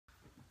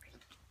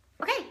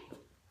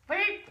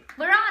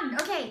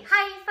Okay,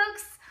 hi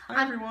folks.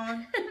 Hi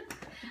everyone.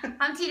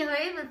 I'm Tina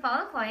Hui with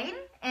Follow Coin,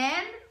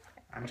 and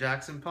I'm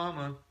Jackson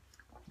Palmer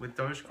with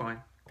Dogecoin.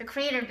 The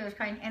creator of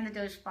Dogecoin and the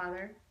Doge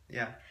father.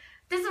 Yeah.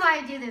 This is why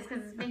I do this,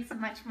 because it makes a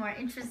much more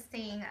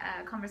interesting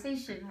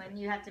conversation when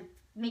you have to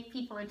make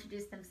people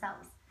introduce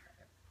themselves.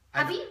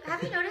 Have you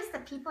noticed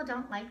that people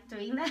don't like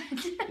doing that?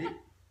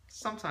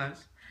 Sometimes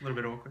a little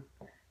bit awkward.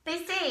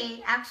 They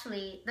say,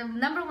 actually, the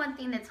number one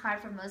thing that's hard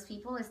for most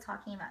people is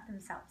talking about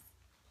themselves.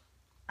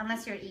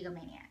 Unless you're an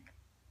egomaniac.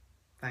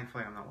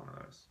 Thankfully, I'm not one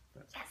of those.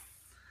 But... Yes.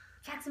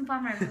 Jackson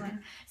Palmer,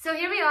 everyone. So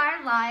here we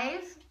are,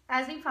 live.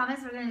 As we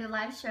promised, we're going to do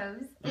live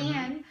shows.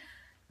 And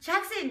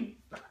Jackson,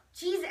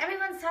 geez,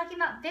 everyone's talking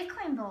about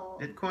Bitcoin Bowl.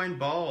 Bitcoin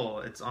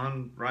Bowl. It's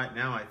on right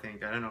now, I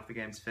think. I don't know if the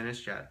game's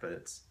finished yet, but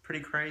it's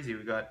pretty crazy.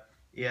 We got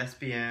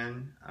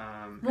ESPN,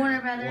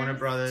 Warner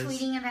Brothers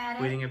tweeting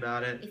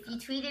about it. If you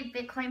tweeted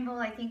Bitcoin Bowl,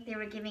 I think they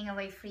were giving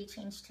away free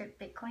ChangeTip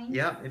Bitcoin.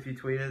 Yep, if you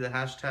tweeted the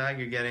hashtag,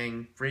 you're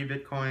getting free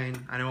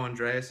Bitcoin. I know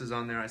Andreas is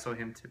on there. I saw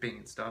him tipping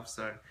and stuff.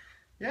 So,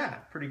 yeah,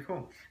 pretty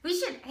cool. We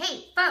should,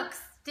 hey,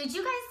 folks, did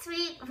you guys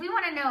tweet? We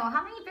want to know,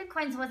 how many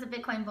Bitcoins was a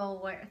Bitcoin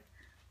Bowl worth?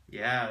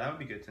 Yeah, that would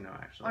be good to know,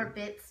 actually. Or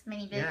bits,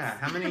 many bits. Yeah,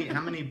 how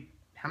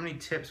many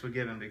tips were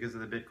given because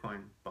of the Bitcoin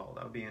Bowl?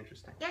 That would be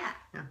interesting. Yeah,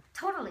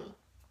 totally,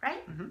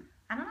 right? Mm-hmm.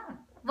 I don't know.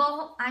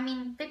 Well, I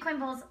mean, Bitcoin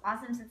Bowl is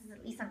awesome since it's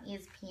at least on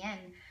ESPN.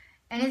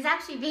 And it's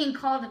actually being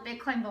called the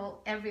Bitcoin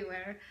Bowl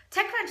everywhere.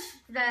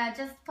 TechCrunch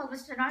just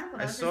published an article.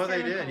 I saw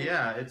they did,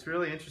 yeah. It's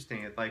really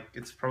interesting.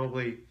 It's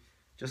probably,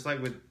 just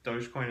like with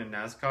Dogecoin and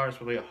NASCAR, it's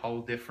probably a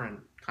whole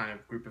different kind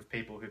of group of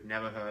people who've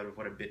never heard of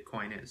what a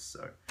Bitcoin is.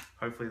 So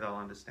hopefully they'll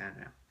understand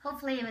now.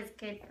 Hopefully it was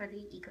good for the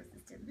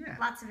ecosystem. Yeah.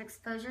 Lots of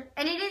exposure.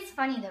 And it is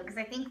funny, though, because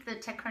I think the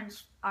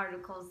TechCrunch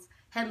article's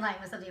headline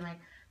was something like,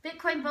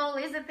 Bitcoin Bowl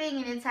is a thing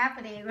and it's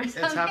happening, or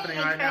something. It's happening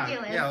right now.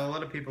 Incredulous. Yeah, a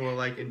lot of people are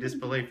like in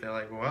disbelief. They're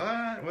like,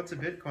 what? What's a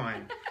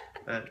Bitcoin?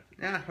 But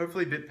yeah,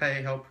 hopefully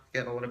BitPay help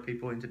get a lot of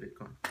people into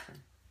Bitcoin.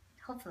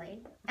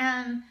 Hopefully.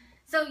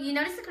 So you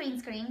notice the green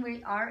screen.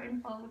 We are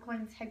in Follow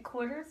Coin's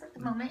headquarters at the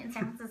moment in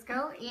San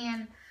Francisco,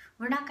 and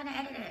we're not going to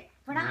edit it.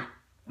 We're not.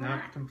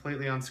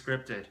 Completely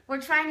unscripted. We're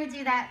trying to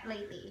do that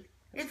lately.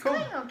 It's cool.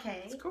 going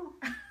okay. It's cool.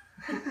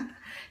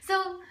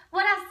 So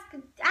what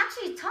else?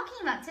 Actually, talking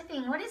about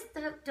tipping, what is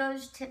the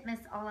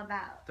Dogetipmas all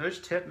about?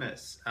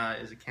 Dogetipmas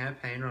is a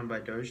campaign run by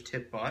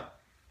Dogetipbot,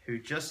 who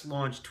just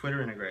launched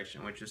Twitter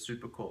integration, which is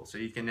super cool. So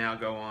you can now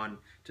go on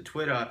to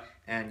Twitter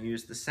and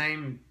use the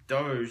same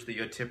Doge that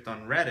you're tipped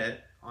on Reddit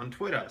on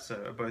Twitter.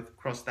 So both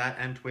across that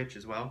and Twitch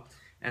as well.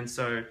 And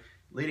so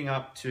leading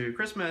up to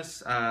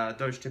Christmas,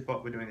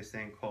 Dogetipbot were doing this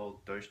thing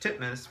called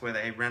Dogetipmas, where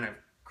they ran a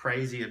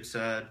crazy,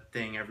 absurd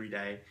thing every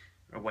day,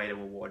 a way to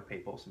award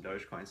people some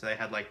Dogecoin. So they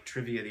had like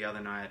trivia the other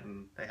night,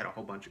 and they had a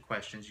whole bunch of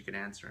questions you could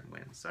answer and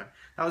win. So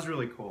that was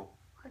really cool.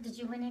 Did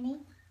you win any?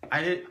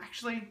 I did.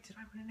 Actually, did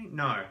I win any?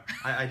 No,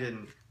 I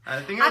didn't. I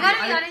think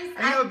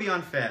it would be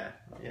unfair.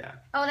 Yeah.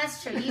 Oh,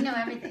 that's true. You know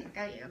everything,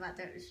 don't you, about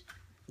Doge?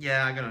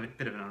 Yeah, I got a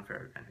bit of an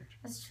unfair advantage.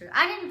 That's true.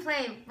 I didn't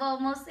play, well,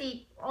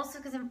 mostly also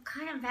because I'm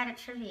kind of bad at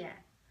trivia.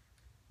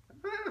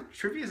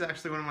 Trivia is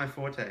actually one of my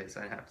fortes,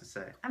 I have to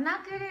say. I'm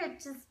not good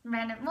at just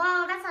random.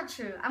 Well, that's not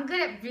true. I'm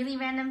good at really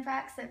random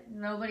facts that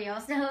nobody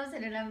else knows,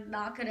 and then I'm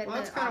not good at. Well,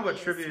 that's kind of what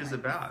trivia is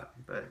about.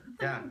 But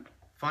yeah,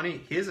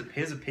 funny. Here's a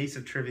piece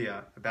of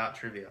trivia about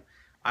trivia.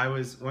 I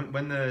was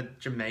when the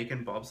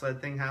Jamaican bobsled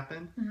thing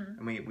happened,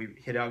 and we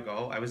hit our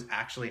goal. I was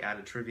actually at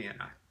a trivia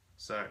night.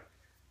 So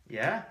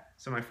yeah,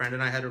 so my friend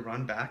and I had to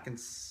run back and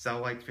sell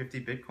like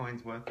 50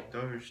 Bitcoins worth of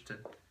Doge to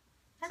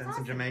send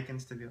some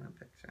Jamaicans to the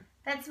Olympics. Yeah.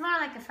 That's more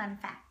like a fun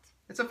fact.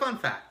 It's a fun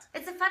fact.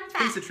 It's a fun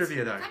fact. Piece of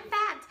trivia, though. Fun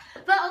fact.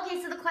 But, okay,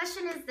 so the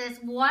question is this.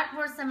 What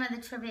were some of the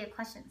trivia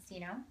questions, do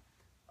you know?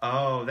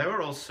 Oh, there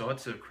were all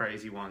sorts of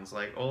crazy ones.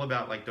 Like, all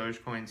about, like,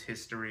 Dogecoin's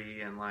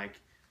history and, like...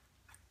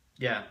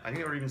 Yeah, I think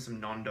there were even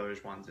some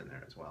non-Doge ones in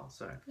there as well.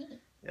 So,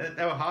 yeah,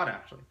 they were hard,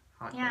 actually.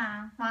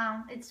 Yeah,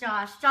 well, it's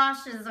Josh.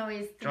 Josh is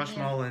always Josh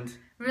Moland.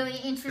 Really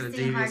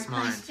interesting, hard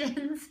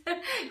questions.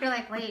 You're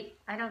like, wait,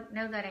 I don't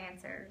know that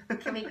answer.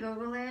 Can we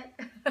Google it?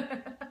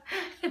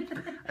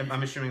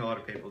 I'm assuming a lot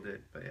of people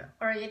did, but yeah.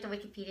 Or you have to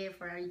Wikipedia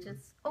for it. You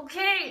just,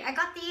 okay, I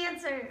got the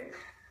answer.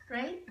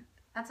 Right?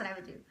 That's what I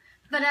would do.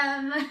 But,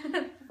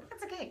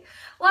 that's okay.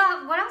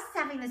 Well, what else is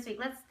happening this week?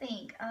 Let's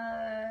think.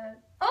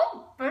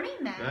 Burning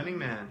Man. Burning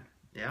Man,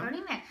 yeah.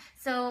 Burning Man.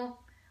 So...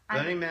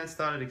 Burning Man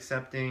started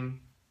accepting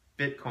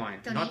Bitcoin,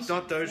 not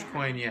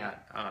Dogecoin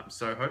yet.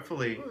 So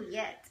hopefully,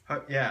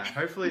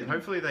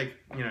 hopefully they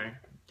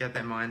get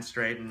their minds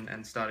straight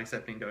and start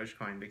accepting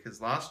Dogecoin, because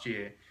last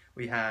year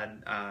we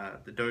had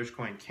the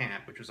Dogecoin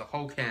camp, which was a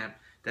whole camp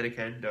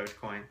dedicated to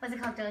Dogecoin. Was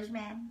it called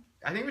Dogeman?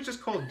 I think it was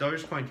just called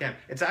Dogecoin Camp.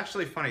 It's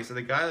actually funny. So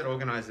the guy that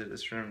organized it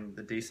is from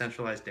the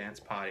Decentralized Dance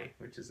Party,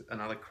 which is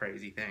another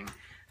crazy thing.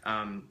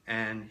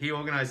 And he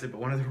organized it, but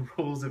one of the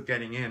rules of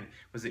getting in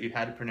was that you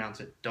had to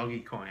pronounce it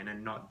Dogecoin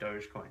and not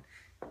Dogecoin.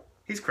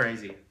 He's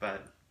crazy,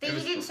 but They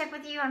didn't check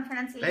with you on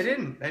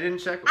pronunciation? They didn't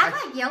check. I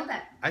got yelled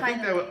at. I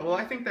think they were. Well,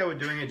 I think they were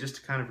doing it just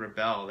to kind of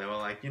rebel. They were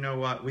like, you know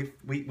what? We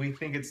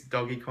think it's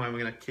Dogecoin. We're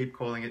gonna keep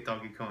calling it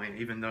Dogecoin,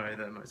 even though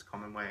the most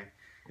common way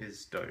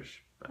is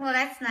Doge. But. Well,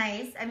 that's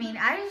nice. I mean,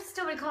 I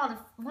still recall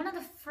one of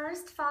the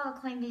first follow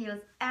coin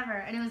videos ever,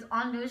 and it was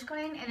on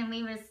Dogecoin, and then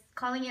we were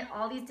calling it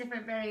all these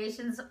different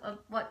variations of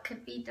what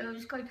could be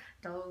Dogecoin.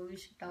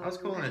 Doge. I was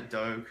calling it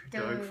Doge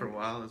for a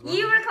while as well.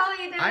 You were calling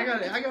it Doge.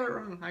 I got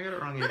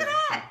it wrong. Look at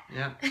that.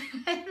 Yeah.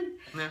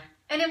 Yeah.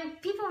 And then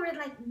people were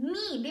like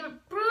mean. They were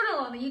brutal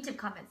on the YouTube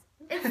comments.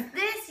 It's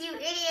this, you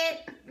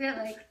idiot. You're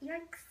like,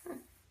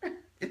 yikes.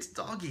 It's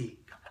Doggy.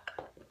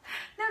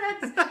 No,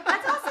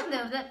 that's awesome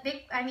though.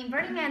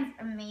 Burning Man's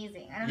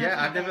amazing. I don't know.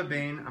 Yeah, I've never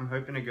been. I'm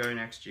hoping to go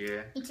next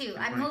year. Me too.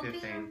 I'm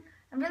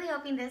really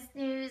hoping this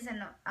news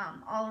and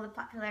all the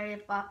popularity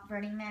of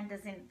Burning Man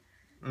doesn't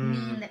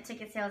mean that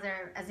ticket sales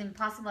are as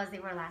impossible as they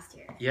were last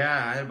year.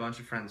 Yeah, I had a bunch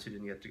of friends who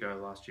didn't get to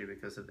go last year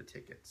because of the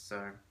tickets.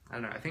 So I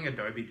don't know. I think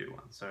Adobe do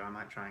one, so I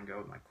might try and go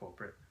with my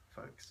corporate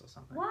folks or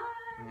something. What?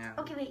 Yeah.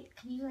 Okay, wait.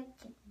 Can you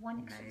get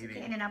one extra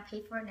ticket and then I'll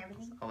pay for it and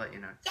everything? I'll let you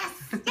know.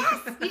 Yes,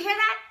 yes. You hear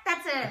that?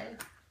 That's a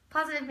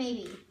positive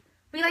maybe.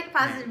 We like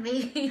positive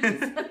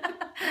maybes.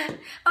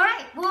 All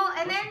right. Well,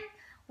 and then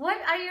what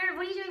are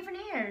you doing for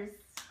New Year's?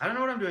 I don't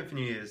know what I'm doing for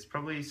New Year's.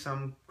 Probably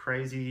some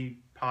crazy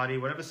party,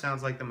 whatever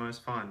sounds like the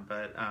most fun.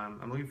 But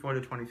I'm looking forward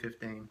to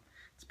 2015.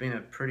 It's been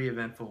a pretty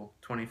eventful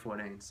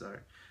 2014. So,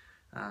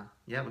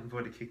 yeah, looking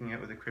forward to kicking it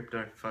with the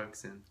crypto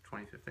folks in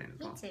 2015 as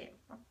well. Me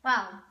too.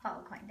 Well,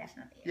 Followcoin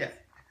definitely is. Yeah.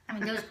 I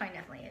mean, Dogecoin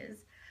definitely is.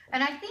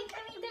 And I think,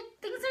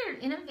 things are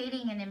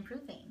innovating and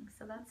improving.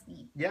 So that's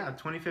neat. Yeah,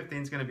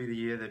 2015 is going to be the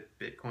year that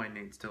Bitcoin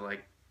needs to,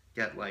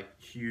 get,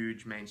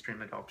 huge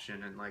mainstream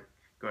adoption and,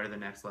 go to the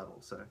next level.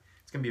 So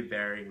it's going to be a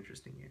very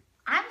interesting year.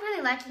 I'm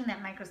really liking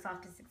that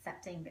Microsoft is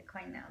accepting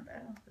Bitcoin now,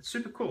 though. It's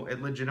super cool.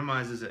 It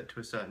legitimizes it to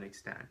a certain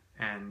extent,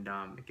 and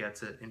it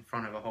gets it in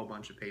front of a whole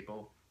bunch of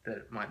people that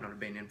it might not have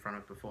been in front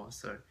of before.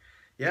 So,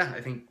 yeah,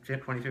 I think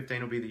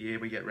 2015 will be the year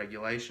we get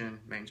regulation,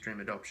 mainstream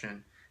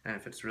adoption, and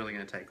if it's really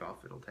going to take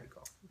off, it'll take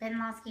off. Ben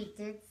Losky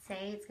did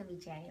say it's going to be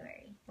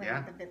January when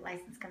the bit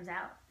license comes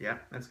out. Yeah,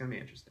 that's going to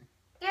be interesting.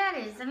 Yeah,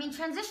 it is. I mean,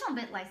 transitional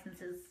bit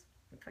licenses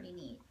are pretty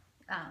neat.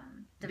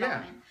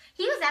 Development. Yeah.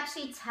 He was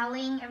actually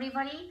telling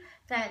everybody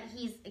that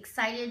he's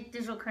excited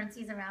digital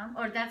currencies around,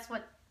 or that's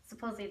what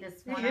supposedly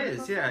this one. He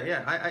is,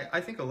 yeah. I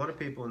think a lot of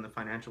people in the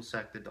financial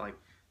sector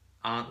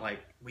aren't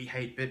we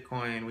hate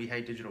Bitcoin, we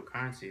hate digital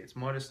currency. It's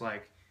more just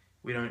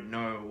we don't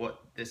know what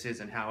this is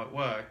and how it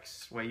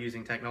works. We're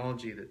using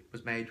technology that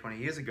was made 20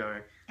 years ago.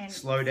 And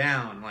slow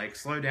down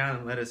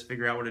and let us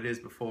figure out what it is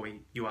before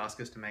you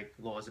ask us to make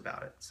laws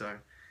about it. So,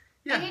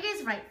 yeah. And it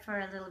is ripe for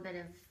a little bit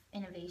of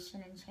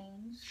innovation and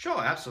change. Sure,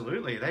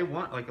 absolutely. They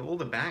want, all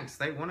the banks,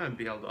 they want to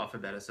be able to offer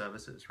better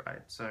services, right?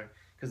 So,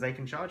 because they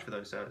can charge for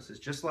those services.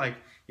 Just the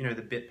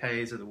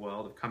BitPays of the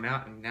world have come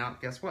out, and now,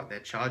 guess what? They're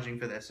charging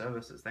for their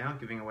services. They aren't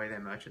giving away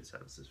their merchant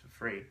services for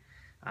free.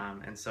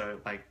 And so,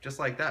 just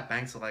like that,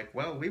 banks are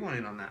well, we want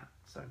in on that.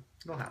 So,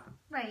 it'll happen.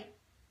 Right.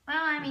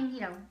 Well,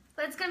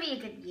 but it's going to be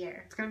a good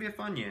year. It's going to be a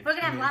fun year. We're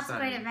going to have lots of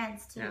great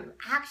events, too. Yeah.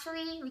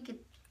 Actually, we could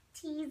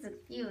tease a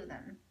few of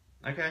them.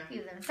 Okay.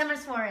 Summer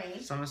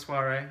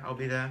soiree. I'll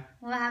be there.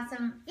 We'll have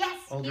some. Yes,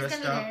 all he's gonna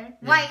be there.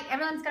 Yeah. White.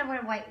 Everyone's gonna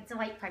wear white. It's a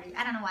white party.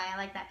 I don't know why I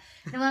like that.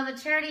 Then we'll have a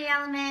charity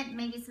element.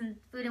 Maybe some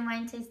food and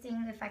wine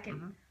tasting. If I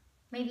could,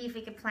 maybe if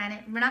we could plan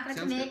it. We're not gonna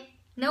commit. Good.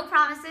 No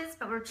promises,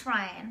 but we're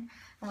trying, and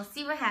we'll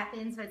see what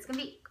happens. But it's gonna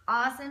be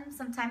awesome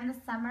sometime in the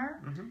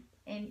summer,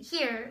 and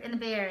here in the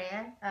Bay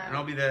Area. And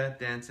I'll be there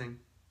dancing.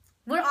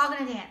 We're all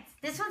gonna dance.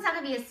 This one's not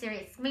gonna be as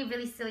serious. It's gonna be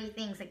really silly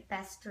things like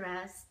best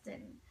dressed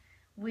and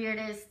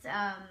weirdest,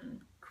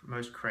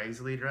 most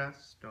crazily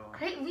dressed, or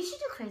we should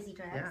do crazy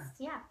dressed.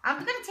 Yeah. I'm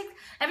gonna take.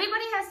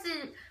 Everybody has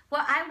to.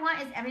 What I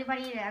want is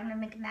everybody. I'm gonna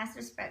make a master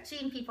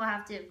spreadsheet, and people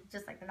have to,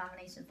 just like the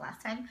nominations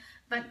last time,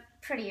 but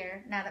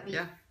prettier now that we've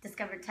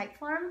discovered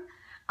Typeform.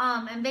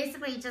 And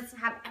basically just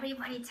have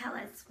everybody tell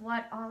us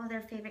what all of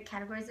their favorite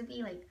categories would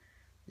be.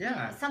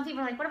 Some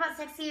people are like, what about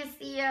sexiest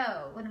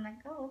CEO? And I'm like,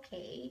 oh,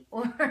 okay.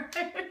 Or best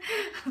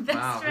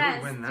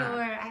dressed.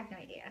 Or I have no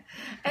idea.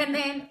 And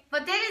then,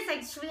 but then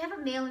it's should we have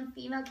a male and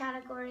female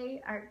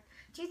category? Or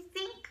do you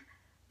think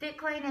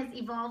Bitcoin has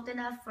evolved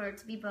enough for it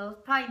to be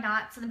both? Probably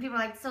not. So then people are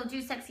like, so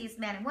do sexiest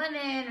men and women,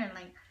 and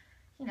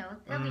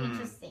it'll be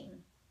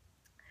interesting.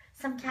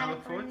 Some categories. I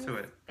look forward to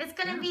it. It's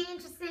gonna be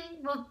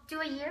interesting. We'll do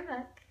a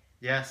yearbook.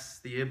 Yes,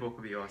 the yearbook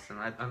will be awesome.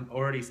 I'm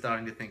already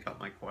starting to think up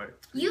my quote.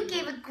 You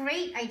gave a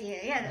great idea.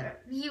 Yeah.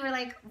 You were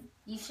like,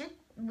 you should.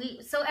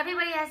 So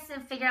everybody has to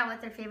figure out what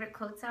their favorite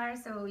quotes are.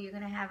 So you're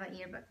going to have a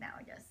yearbook now,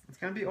 I guess. It's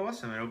going to be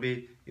awesome.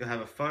 You'll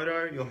have a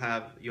photo, you'll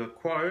have your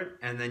quote,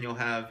 and then you'll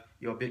have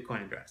your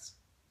Bitcoin address.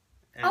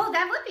 And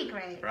that would be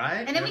great.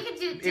 Right? And then we could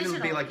do digital.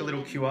 Even be a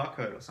little QR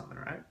code or something,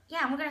 right?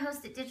 Yeah, and we're going to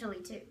host it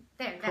digitally too.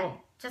 There,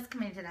 cool. Just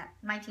committed to that.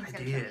 My team's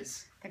going to kill me.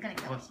 They're going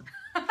to kill me.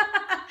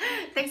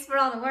 Thanks for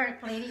all the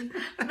work, lady.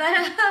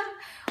 But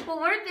well,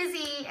 we're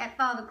busy at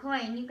Follow the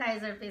Coin. You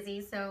guys are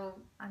busy, so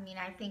I mean,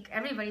 I think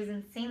everybody's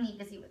insanely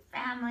busy with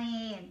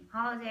family and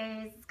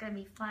holidays. It's gonna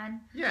be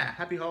fun. Yeah,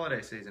 happy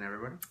holiday season,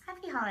 everybody.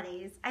 Happy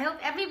holidays. I hope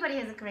everybody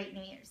has a great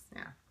New Year's.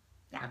 Yeah.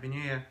 Yeah. Happy New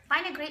Year.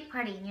 Find a great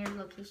party in your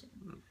location.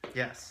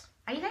 Yes.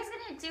 Are you guys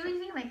gonna do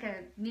anything like a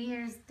New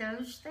Year's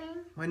Doge thing?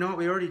 Well, no,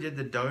 we already did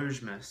the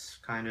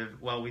Dogemas kind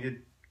of. Well, we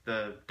did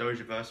the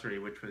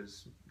Dogeversary, which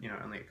was,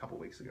 only a couple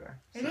weeks ago.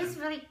 It is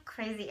really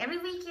crazy. Every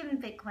week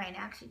in Bitcoin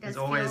actually does. There's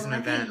always feel an like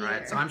event, a year.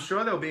 right? So I'm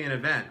sure there'll be an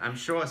event. I'm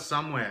sure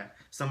somewhere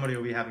somebody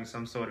will be having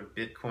some sort of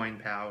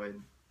Bitcoin powered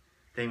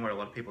thing where a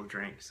lot of people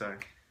drink. So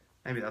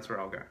maybe that's where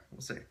I'll go.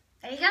 We'll see.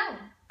 There you go.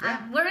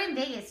 Yeah. We're in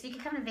Vegas. You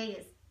can come to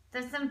Vegas.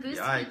 There's some boost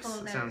Yikes, people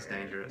that there. sounds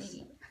dangerous.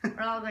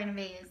 We're all going to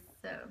Vegas,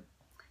 so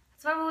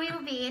that's where we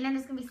will be. And then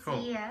there's going to be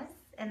Cool. CES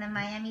and the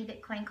Miami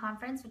Bitcoin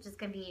Conference, which is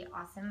going to be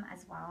awesome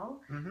as well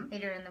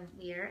later in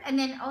the year. And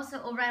then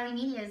also O'Reilly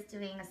Media is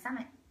doing a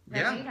summit,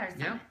 Radar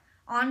Summit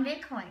on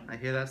Bitcoin. I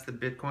hear that's the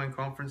Bitcoin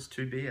conference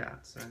to be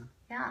at. So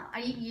Yeah, are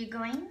you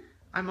going?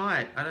 I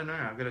might. I don't know.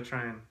 I've got to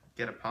try and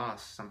get a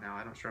pass somehow.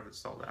 I'm not sure if it's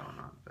sold out or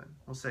not, but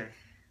we'll see.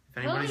 If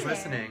anybody's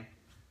listening.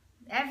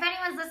 If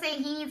anyone's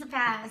listening, he needs a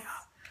pass.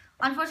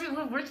 Unfortunately,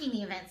 we're working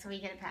the event, so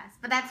we get a pass.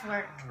 But that's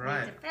work.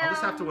 Right. I'll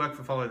just have to work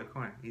for Follow the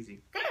Coin.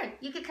 Easy. There,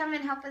 you could come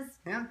and help us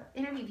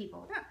interview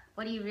people. Yeah.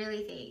 What do you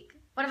really think?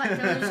 What about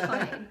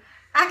Dogecoin?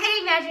 I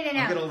can imagine it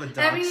now. Look at all the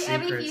dark Every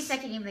secrets. few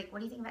seconds, you're like, what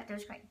do you think about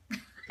Dogecoin?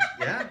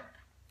 Yeah.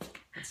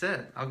 That's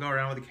it. I'll go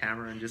around with a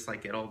camera and just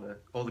get all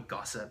the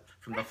gossip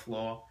from the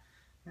floor.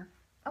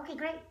 Okay,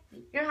 great.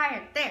 You're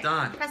hired. There.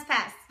 Done. Press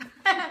pass.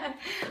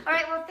 All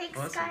right, well, thanks,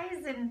 Awesome.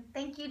 guys. And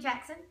thank you,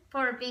 Jackson,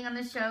 for being on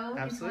the show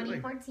Absolutely.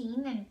 in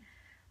 2014 and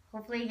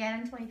hopefully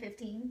again in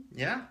 2015.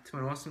 Yeah, to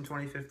an awesome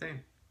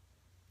 2015.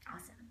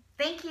 Awesome.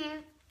 Thank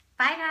you.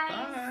 Bye, guys.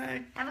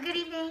 Bye. Have a good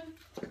evening.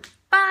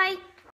 Bye.